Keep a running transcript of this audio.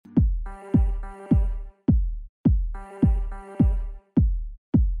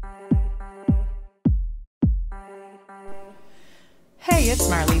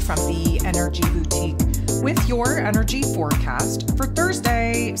Smiley from the Energy Boutique with your energy forecast for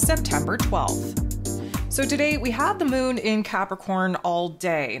Thursday, September 12th. So today we have the moon in Capricorn all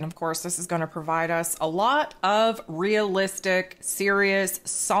day. And of course, this is going to provide us a lot of realistic, serious,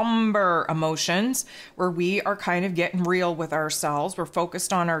 somber emotions where we are kind of getting real with ourselves. We're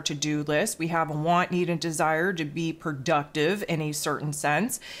focused on our to-do list. We have a want, need, and desire to be productive in a certain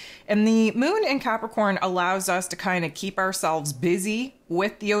sense. And the moon in Capricorn allows us to kind of keep ourselves busy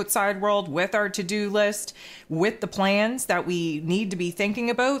with the outside world, with our to-do list, with the plans that we need to be thinking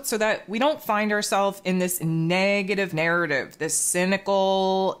about so that we don't find ourselves in this negative narrative, this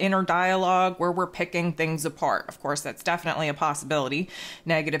cynical inner dialogue where we're picking things apart. Of course, that's definitely a possibility.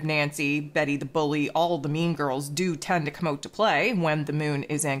 Negative Nancy, Betty the Bully, all the mean girls do tend to come out to play when the moon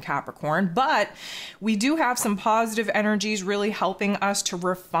is in Capricorn, but we do have some positive energies really helping us to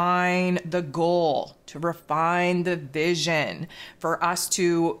refine the goal, to refine the vision, for us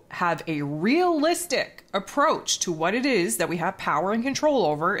to have a realistic approach to what it is that we have power and control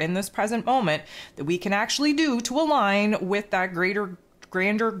over in this present moment that we can actually do to align with that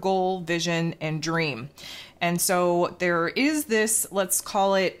grander goal, vision, and dream. And so there is this, let's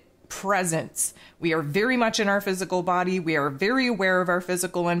call it, presence. We are very much in our physical body. We are very aware of our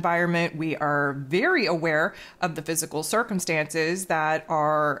physical environment. We are very aware of the physical circumstances that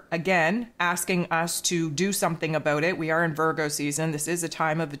are, again, asking us to do something about it. We are in Virgo season. This is a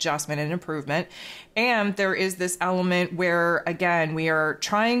time of adjustment and improvement. And there is this element where, again, we are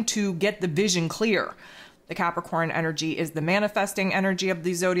trying to get the vision clear. The Capricorn energy is the manifesting energy of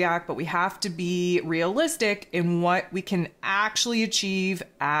the zodiac, but we have to be realistic in what we can actually achieve,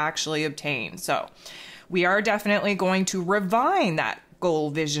 actually obtain. So we are definitely going to refine that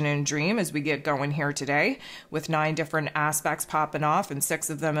goal, vision, and dream as we get going here today with 9 different aspects popping off and 6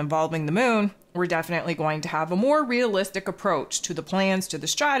 of them involving the moon. We're definitely going to have a more realistic approach to the plans, to the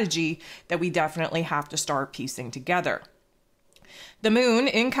strategy that we definitely have to start piecing together. The moon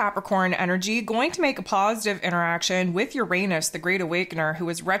in Capricorn energy going to make a positive interaction with Uranus, the Great Awakener, who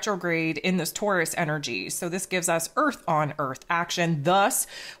is retrograde in this Taurus energy. So this gives us earth on earth action, thus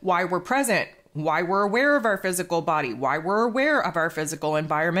why we're present, why we're aware of our physical body, why we're aware of our physical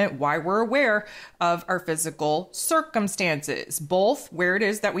environment, why we're aware of our physical circumstances, both where it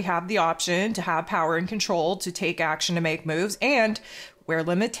is that we have the option to have power and control to take action to make moves, and where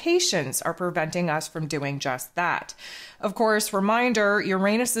limitations are preventing us from doing just that. Of course, reminder,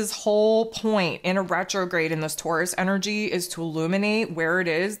 Uranus's whole point in a retrograde in this Taurus energy is to illuminate where it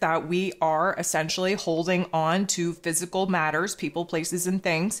is that we are essentially holding on to physical matters, people, places, and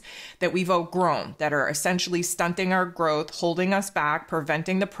things that we've outgrown, that are essentially stunting our growth, holding us back,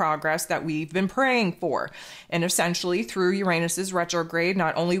 preventing the progress that we've been praying for. And essentially, through Uranus's retrograde,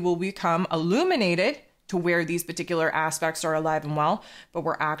 not only will we become illuminated to where these particular aspects are alive and well, but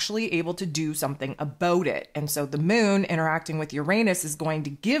we're actually able to do something about it. And so the moon interacting with Uranus is going to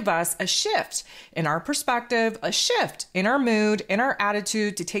give us a shift in our perspective, a shift in our mood, in our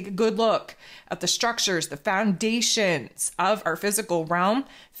attitude, to take a good look at the structures, the foundations of our physical realm,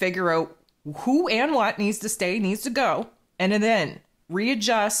 figure out who and what needs to stay, needs to go, and then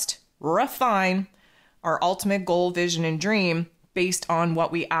readjust, refine our ultimate goal, vision, and dream based on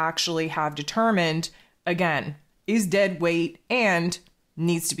what we actually have determined, again, is dead weight and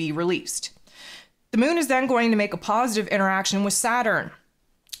needs to be released. The moon is then going to make a positive interaction with Saturn.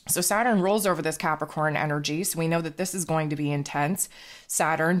 So Saturn rolls over this Capricorn energy, so we know that this is going to be intense.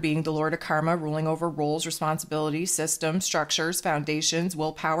 Saturn being the Lord of Karma, ruling over roles, responsibilities, systems, structures, foundations,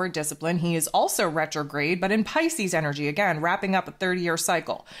 willpower, discipline. He is also retrograde, but in Pisces energy, again, wrapping up a 30-year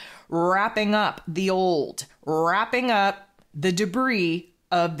cycle, wrapping up the old, wrapping up the debris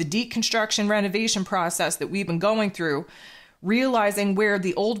of the deconstruction renovation process that we've been going through, realizing where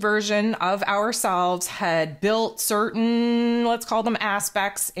the old version of ourselves had built certain, let's call them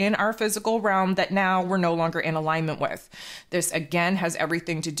aspects in our physical realm that now we're no longer in alignment with. This again has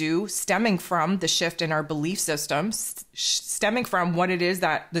everything to do stemming from the shift in our belief systems, stemming from what it is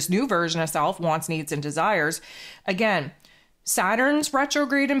that this new version of self wants, needs, and desires. Again, Saturn's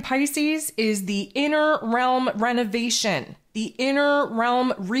retrograde in Pisces is the inner realm renovation, the inner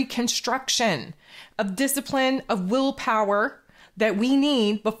realm reconstruction of discipline, of willpower that we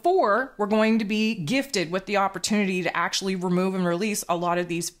need before we're going to be gifted with the opportunity to actually remove and release a lot of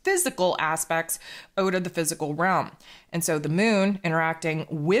these physical aspects out of the physical realm. And so the moon interacting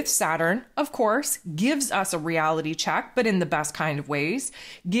with Saturn, of course, gives us a reality check, but in the best kind of ways,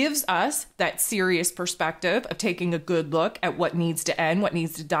 gives us that serious perspective of taking a good look at what needs to end, what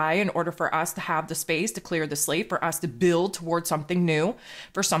needs to die in order for us to have the space to clear the slate, for us to build towards something new,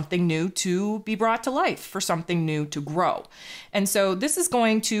 for something new to be brought to life, for something new to grow. And so this is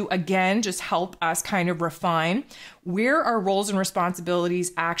going to, again, just help us kind of refine where our roles and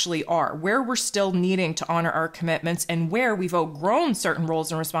responsibilities actually are, where we're still needing to honor our commitments, and where we've outgrown certain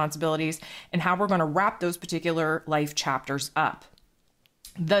roles and responsibilities, and how we're going to wrap those particular life chapters up.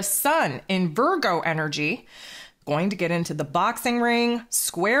 The sun in Virgo energy, going to get into the boxing ring,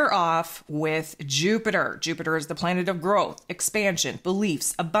 square off with Jupiter. Jupiter is the planet of growth, expansion,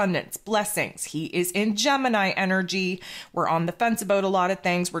 beliefs, abundance, blessings. He is in Gemini energy. We're on the fence about a lot of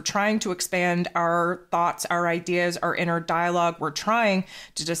things. We're trying to expand our thoughts, our ideas, our inner dialogue. We're trying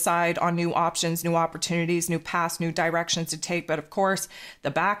to decide on new options, new opportunities, new paths, new directions to take. But of course, the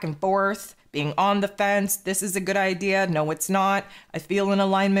back and forth, being on the fence, this is a good idea. No, it's not. I feel in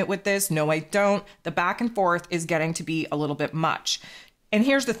alignment with this. No, I don't. The back and forth is getting to be a little bit much. And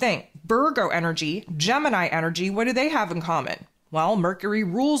here's the thing. Virgo energy, Gemini energy, what do they have in common? Well, Mercury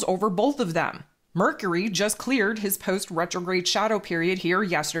rules over both of them. Mercury just cleared his post-retrograde shadow period here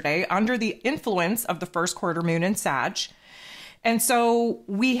yesterday under the influence of the first quarter moon in Sag. And so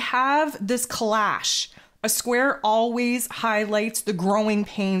we have this clash. A square always highlights the growing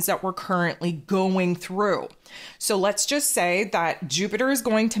pains that we're currently going through. So let's just say that Jupiter is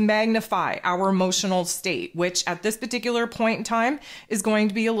going to magnify our emotional state, which at this particular point in time is going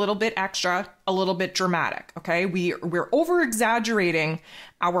to be a little bit extra, a little bit dramatic, okay? We're over-exaggerating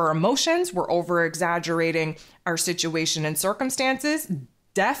our emotions. We're over-exaggerating our situation and circumstances.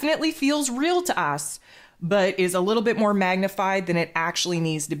 Definitely feels real to us, but is a little bit more magnified than it actually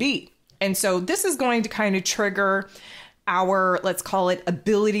needs to be. And so this is going to kind of trigger our, let's call it,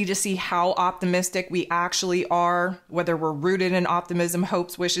 ability to see how optimistic we actually are, whether we're rooted in optimism,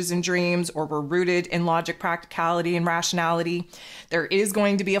 hopes, wishes, and dreams, or we're rooted in logic, practicality, and rationality. There is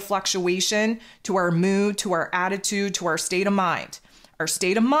going to be a fluctuation to our mood, to our attitude, to our state of mind. Our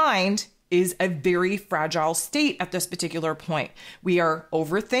state of mind is a very fragile state at this particular point. We are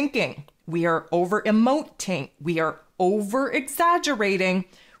overthinking. We are over-emoting. We are over-exaggerating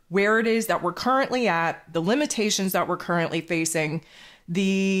where it is that we're currently at, the limitations that we're currently facing.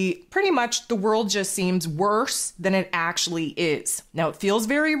 Pretty much the world just seems worse than it actually is. Now it feels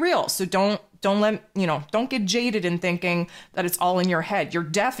very real, so don't get jaded in thinking that it's all in your head. You're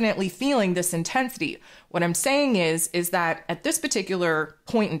definitely feeling this intensity. What I'm saying is that at this particular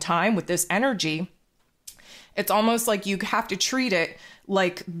point in time with this energy, it's almost like you have to treat it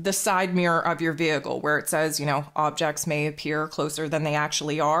like the side mirror of your vehicle, where it says, objects may appear closer than they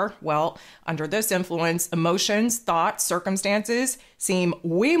actually are. Well, under this influence, emotions, thoughts, circumstances seem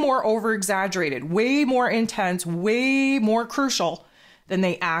way more over-exaggerated, way more intense, way more crucial than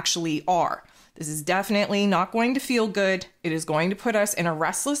they actually are. This is definitely not going to feel good. It is going to put us in a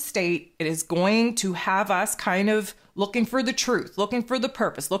restless state. It is going to have us kind of looking for the truth, looking for the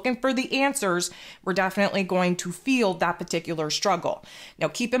purpose, looking for the answers. We're definitely going to feel that particular struggle. Now,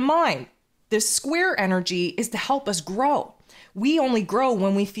 keep in mind, this square energy is to help us grow. We only grow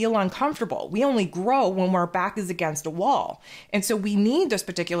when we feel uncomfortable. We only grow when our back is against a wall. And so we need this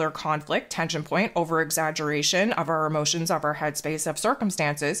particular conflict, tension point, over-exaggeration of our emotions, of our headspace, of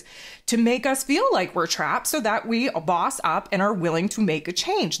circumstances to make us feel like we're trapped so that we boss up and are willing to make a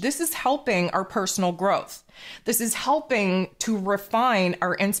change. This is helping our personal growth. This is helping to refine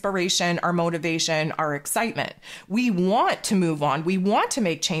our inspiration, our motivation, our excitement. We want to move on. We want to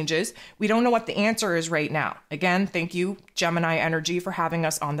make changes. We don't know what the answer is right now. Again, thank you, Gemini energy, for having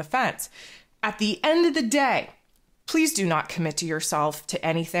us on the fence. At the end of the day, please do not commit to yourself to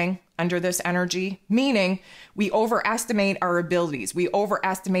anything under this energy, meaning we overestimate our abilities, we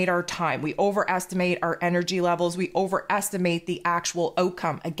overestimate our time, we overestimate our energy levels, we overestimate the actual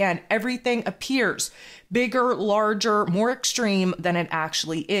outcome. Again, everything appears bigger, larger, more extreme than it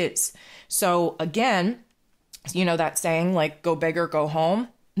actually is. So again, that saying like go big or go home.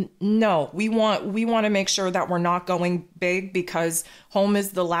 No, we want to make sure that we're not going big, because home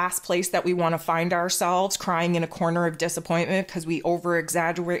is the last place that we want to find ourselves crying in a corner of disappointment because we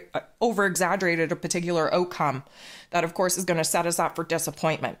over-exaggerated a particular outcome that, of course, is going to set us up for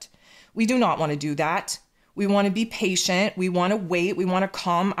disappointment. We do not want to do that. We want to be patient. We want to wait. We want to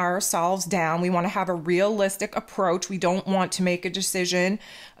calm ourselves down. We want to have a realistic approach. We don't want to make a decision,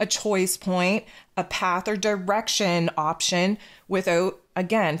 a choice point, a path or direction option without,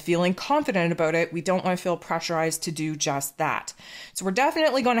 again, feeling confident about it. We don't want to feel pressurized to do just that. So we're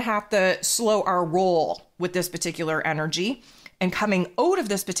definitely going to have to slow our roll with this particular energy. And coming out of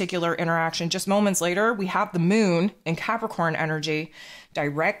this particular interaction, just moments later, we have the moon in Capricorn energy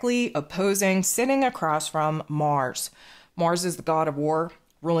directly opposing, sitting across from Mars. Mars is the god of war,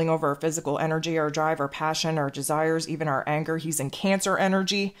 ruling over our physical energy, our drive, our passion, our desires, even our anger. He's in Cancer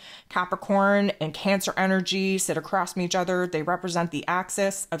energy. Capricorn and Cancer energy sit across from each other. They represent the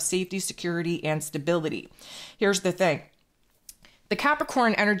axis of safety, security, and stability. Here's the thing. The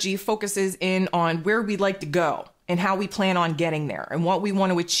Capricorn energy focuses in on where we'd like to go and how we plan on getting there and what we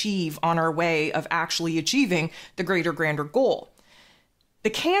want to achieve on our way of actually achieving the greater, grander goal. The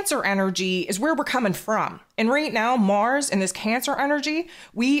Cancer energy is where we're coming from. And right now, Mars in this Cancer energy,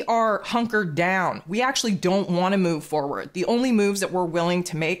 we are hunkered down. We actually don't want to move forward. The only moves that we're willing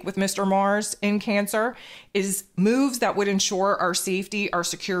to make with Mr. Mars in Cancer is moves that would ensure our safety, our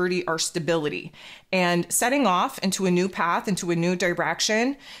security, our stability. And setting off into a new path, into a new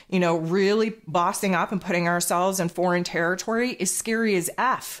direction, really bossing up and putting ourselves in foreign territory is scary as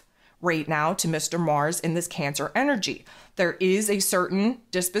F right now to Mr. Mars in this Cancer energy. There is a certain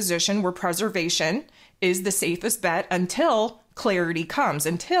disposition where preservation is the safest bet until clarity comes,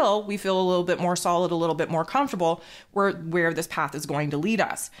 until we feel a little bit more solid, a little bit more comfortable where this path is going to lead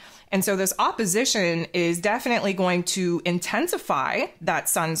us. And so this opposition is definitely going to intensify that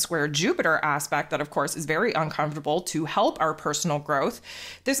Sun squared Jupiter aspect that, of course, is very uncomfortable to help our personal growth.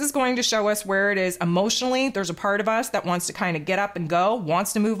 This is going to show us where it is emotionally. There's a part of us that wants to kind of get up and go,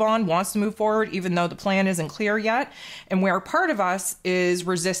 wants to move on, wants to move forward, even though the plan isn't clear yet. And where part of us is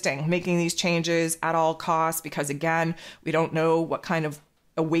resisting making these changes at all costs because, again, we don't know what kind of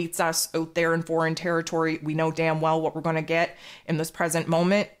awaits us out there in foreign territory. We know damn well what we're going to get in this present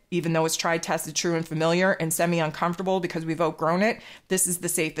moment. Even though it's tried, tested, true, and familiar and semi-uncomfortable because we've outgrown it, this is the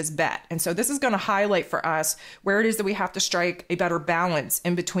safest bet. And so this is going to highlight for us where it is that we have to strike a better balance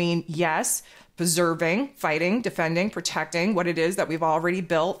in between, yes, preserving, fighting, defending, protecting what it is that we've already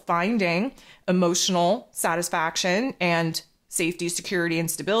built, finding emotional satisfaction and safety, security, and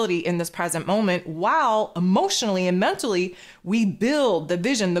stability in this present moment, while emotionally and mentally we build the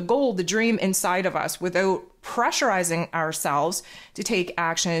vision, the goal, the dream inside of us without pressurizing ourselves to take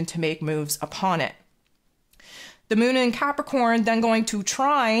action, to make moves upon it. The moon in Capricorn then going to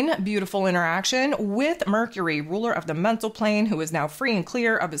trine, beautiful interaction, with Mercury, ruler of the mental plane, who is now free and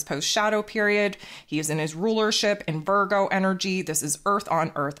clear of his post-shadow period. He is in his rulership in Virgo energy. This is earth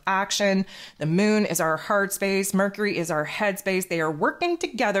on earth action. The moon is our heart space. Mercury is our head space. They are working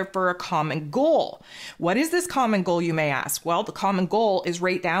together for a common goal. What is this common goal, you may ask? Well, the common goal is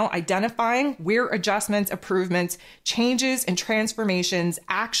right now identifying where adjustments, improvements, changes, and transformations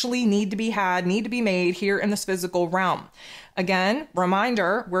actually need to be made here in this physical realm. Again,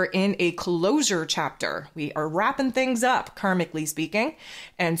 reminder, we're in a closure chapter. We are wrapping things up, karmically speaking.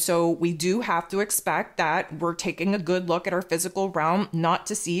 And so we do have to expect that we're taking a good look at our physical realm, not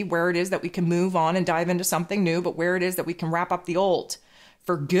to see where it is that we can move on and dive into something new, but where it is that we can wrap up the old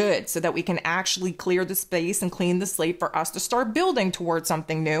for good so that we can actually clear the space and clean the slate for us to start building towards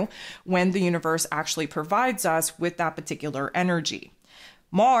something new when the universe actually provides us with that particular energy.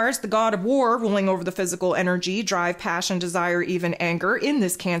 Mars, the god of war, ruling over the physical energy, drive, passion, desire, even anger, in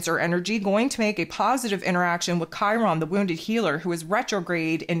this Cancer energy, going to make a positive interaction with Chiron, the wounded healer, who is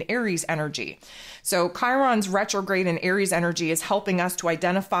retrograde in Aries energy. So Chiron's retrograde in Aries energy is helping us to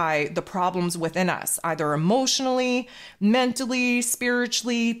identify the problems within us, either emotionally, mentally,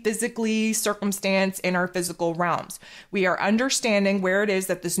 spiritually, physically, circumstance in our physical realms. We are understanding where it is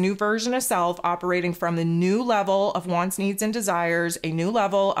that this new version of self, operating from the new level of wants, needs, and desires, a new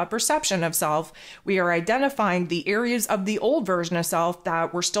level of perception of self, we are identifying the areas of the old version of self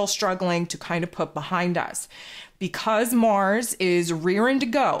that we're still struggling to kind of put behind us. Because Mars is rearing to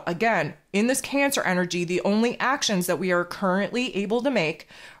go, again, in this Cancer energy, the only actions that we are currently able to make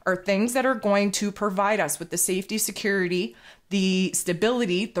are things that are going to provide us with the safety, security, the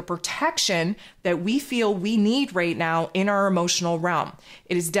stability, the protection that we feel we need right now in our emotional realm.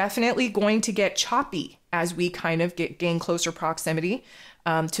 It is definitely going to get choppy as we kind of gain closer proximity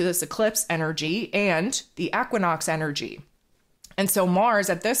to this eclipse energy and the equinox energy. And so Mars,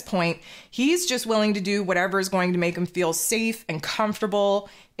 at this point, he's just willing to do whatever is going to make him feel safe and comfortable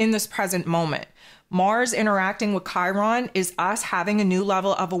in this present moment. Mars interacting with Chiron is us having a new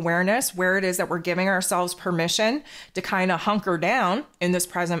level of awareness where it is that we're giving ourselves permission to kind of hunker down in this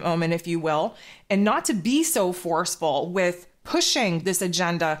present moment, if you will, and not to be so forceful with pushing this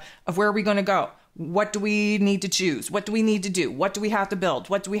agenda of where are we going to go? What do we need to choose? What do we need to do? What do we have to build?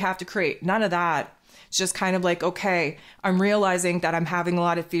 What do we have to create? None of that. It's just kind of like, okay, I'm realizing that I'm having a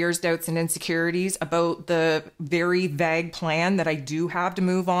lot of fears, doubts, and insecurities about the very vague plan that I do have to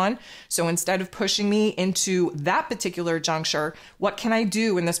move on. So instead of pushing me into that particular juncture, what can I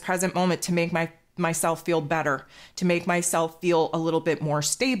do in this present moment to make myself feel better, to make myself feel a little bit more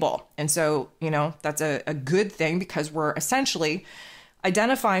stable? And so, that's a good thing because we're essentially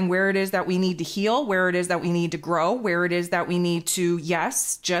identifying where it is that we need to heal, where it is that we need to grow, where it is that we need to,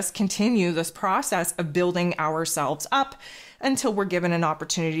 yes, just continue this process of building ourselves up until we're given an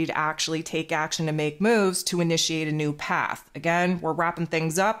opportunity to actually take action and make moves to initiate a new path. Again, we're wrapping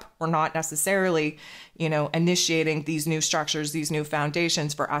things up. We're not necessarily, initiating these new structures, these new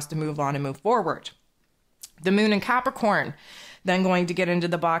foundations for us to move on and move forward. The moon in Capricorn, then going to get into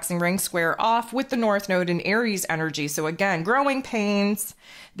the boxing ring, square off with the North Node in Aries energy. So again, growing pains.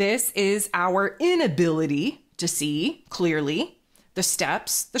 This is our inability to see clearly the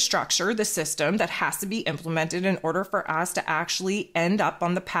steps, the structure, the system that has to be implemented in order for us to actually end up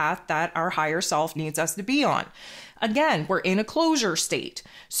on the path that our higher self needs us to be on. Again, we're in a closure state.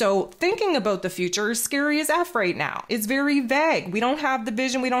 So thinking about the future is scary as F right now. It's very vague. We don't have the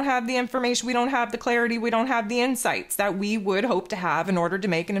vision. We don't have the information. We don't have the clarity. We don't have the insights that we would hope to have in order to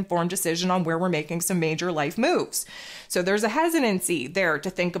make an informed decision on where we're making some major life moves. So there's a hesitancy there to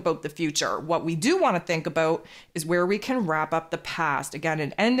think about the future. What we do want to think about is where we can wrap up the past. Again,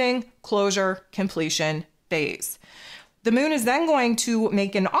 an ending, closure, completion phase. The moon is then going to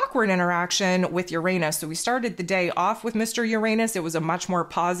make an awkward interaction with Uranus. So we started the day off with Mr. Uranus. It was a much more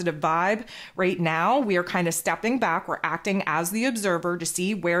positive vibe. Right now, we are kind of stepping back. We're acting as the observer to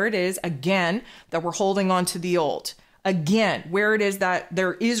see where it is, again, that we're holding on to the old. Again, where it is that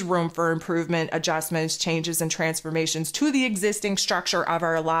there is room for improvement, adjustments, changes, and transformations to the existing structure of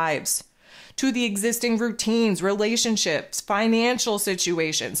our lives, to the existing routines, relationships, financial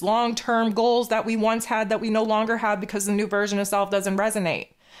situations, long-term goals that we once had that we no longer have because the new version of self doesn't resonate.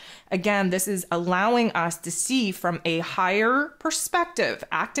 Again, this is allowing us to see from a higher perspective,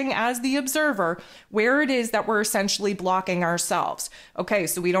 acting as the observer, where it is that we're essentially blocking ourselves. Okay,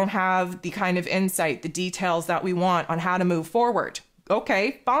 so we don't have the kind of insight, the details that we want on how to move forward.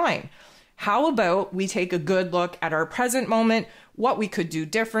 Okay, fine. How about we take a good look at our present moment, what we could do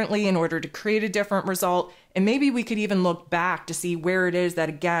differently in order to create a different result, and maybe we could even look back to see where it is that,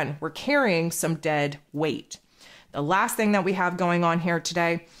 again, we're carrying some dead weight. The last thing that we have going on here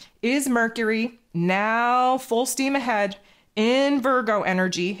today is Mercury, now full steam ahead in Virgo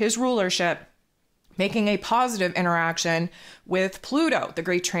energy, his rulership, making a positive interaction with Pluto, the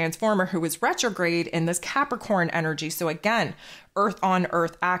great transformer, who is retrograde in this Capricorn energy. So again, earth on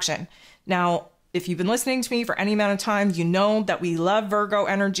earth action. Now, if you've been listening to me for any amount of time, you know that we love Virgo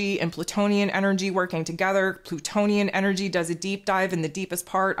energy and Plutonian energy working together. Plutonian energy does a deep dive in the deepest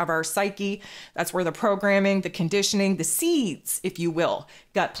part of our psyche. That's where the programming, the conditioning, the seeds, if you will,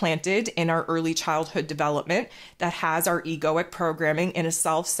 got planted in our early childhood development that has our egoic programming in a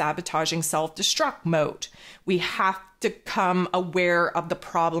self-sabotaging, self-destruct mode. We have to become aware of the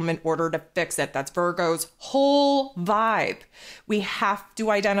problem in order to fix it. That's Virgo's whole vibe. We have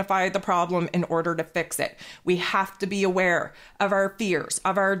to identify the problem in order to fix it. We have to be aware of our fears,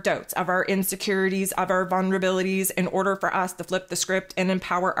 of our doubts, of our insecurities, of our vulnerabilities in order for us to flip the script and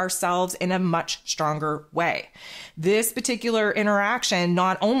empower ourselves in a much stronger way. This particular interaction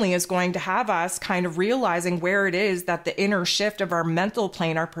not only is going to have us kind of realizing where it is that the inner shift of our mental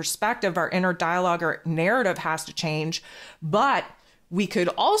plane, our perspective, our inner dialogue, our narrative has to change, but we could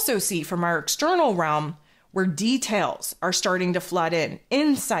also see from our external realm where details are starting to flood in,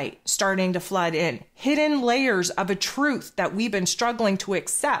 insight starting to flood in, hidden layers of a truth that we've been struggling to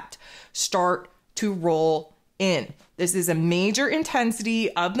accept start to roll in. This is a major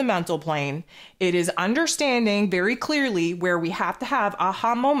intensity of the mental plane. It is understanding very clearly where we have to have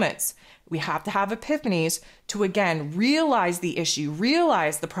aha moments. We have to have epiphanies to, again, realize the issue,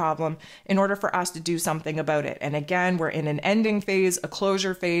 realize the problem in order for us to do something about it. And again, we're in an ending phase, a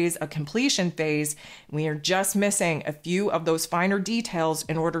closure phase, a completion phase. We are just missing a few of those finer details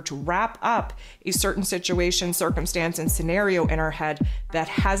in order to wrap up a certain situation, circumstance, and scenario in our head that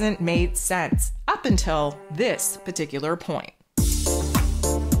hasn't made sense up until this particular point.